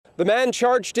The man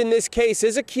charged in this case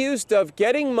is accused of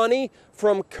getting money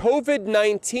from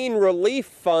COVID-19 relief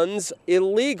funds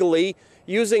illegally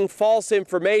using false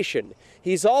information.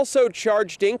 He's also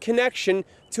charged in connection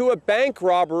to a bank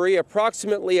robbery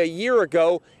approximately a year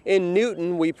ago in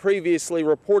Newton. We previously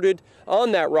reported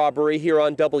on that robbery here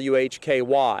on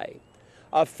WHKY.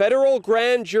 A federal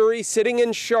grand jury sitting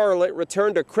in Charlotte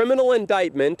returned a criminal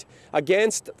indictment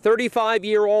against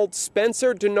 35-year-old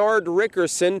Spencer Denard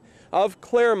Rickerson of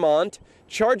Claremont,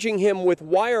 charging him with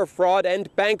wire fraud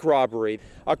and bank robbery.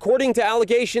 According to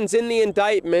allegations in the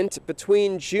indictment,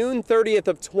 between June 30th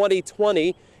of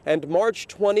 2020 and March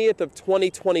 20th of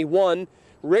 2021,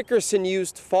 Rickerson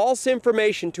used false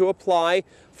information to apply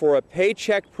for a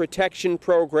Paycheck Protection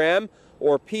Program,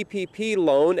 or PPP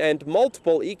loan, and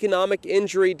multiple economic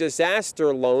injury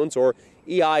disaster loans, or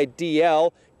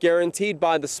EIDL, guaranteed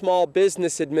by the Small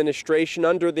Business Administration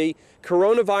under the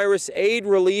Coronavirus Aid,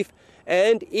 Relief,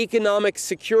 and Economic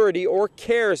Security, or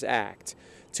CARES Act.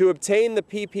 To obtain the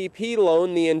PPP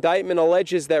loan, the indictment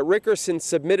alleges that Rickerson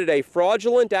submitted a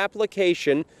fraudulent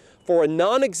application for a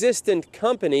non-existent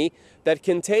company that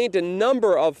contained a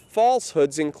number of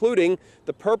falsehoods, including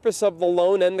the purpose of the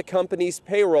loan and the company's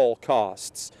payroll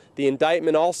costs. The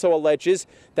indictment also alleges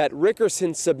that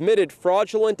Rickerson submitted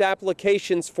fraudulent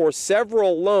applications for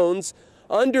several loans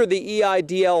under the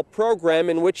EIDL program,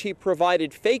 in which he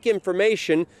provided fake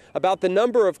information about the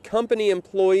number of company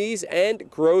employees and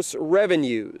gross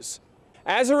revenues.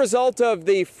 As a result of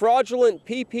the fraudulent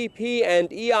PPP and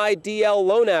EIDL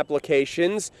loan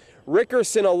applications,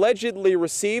 Rickerson allegedly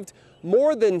received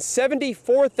more than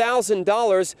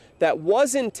 $74,000 that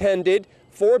was intended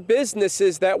for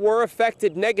businesses that were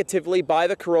affected negatively by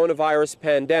the coronavirus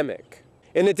pandemic.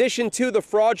 In addition to the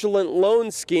fraudulent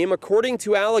loan scheme, according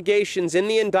to allegations in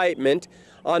the indictment,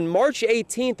 on March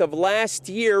 18th of last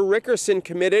year, Rickerson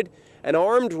committed an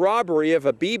armed robbery of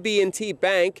a BB&T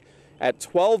bank at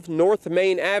 12 North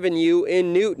Main Avenue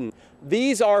in Newton.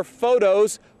 These are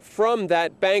photos from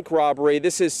that bank robbery.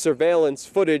 This is surveillance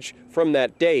footage from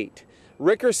that date.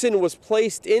 Rickerson was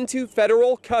placed into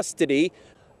federal custody.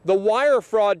 The wire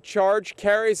fraud charge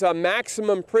carries a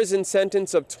maximum prison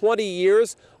sentence of 20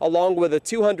 years, along with a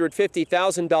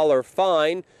 $250,000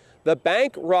 fine. The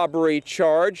bank robbery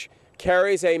charge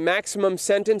carries a maximum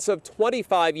sentence of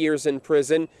 25 years in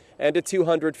prison and a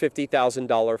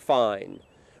 $250,000 fine.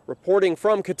 Reporting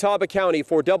from Catawba County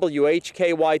for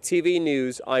WHKY-TV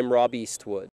News, I'm Rob Eastwood.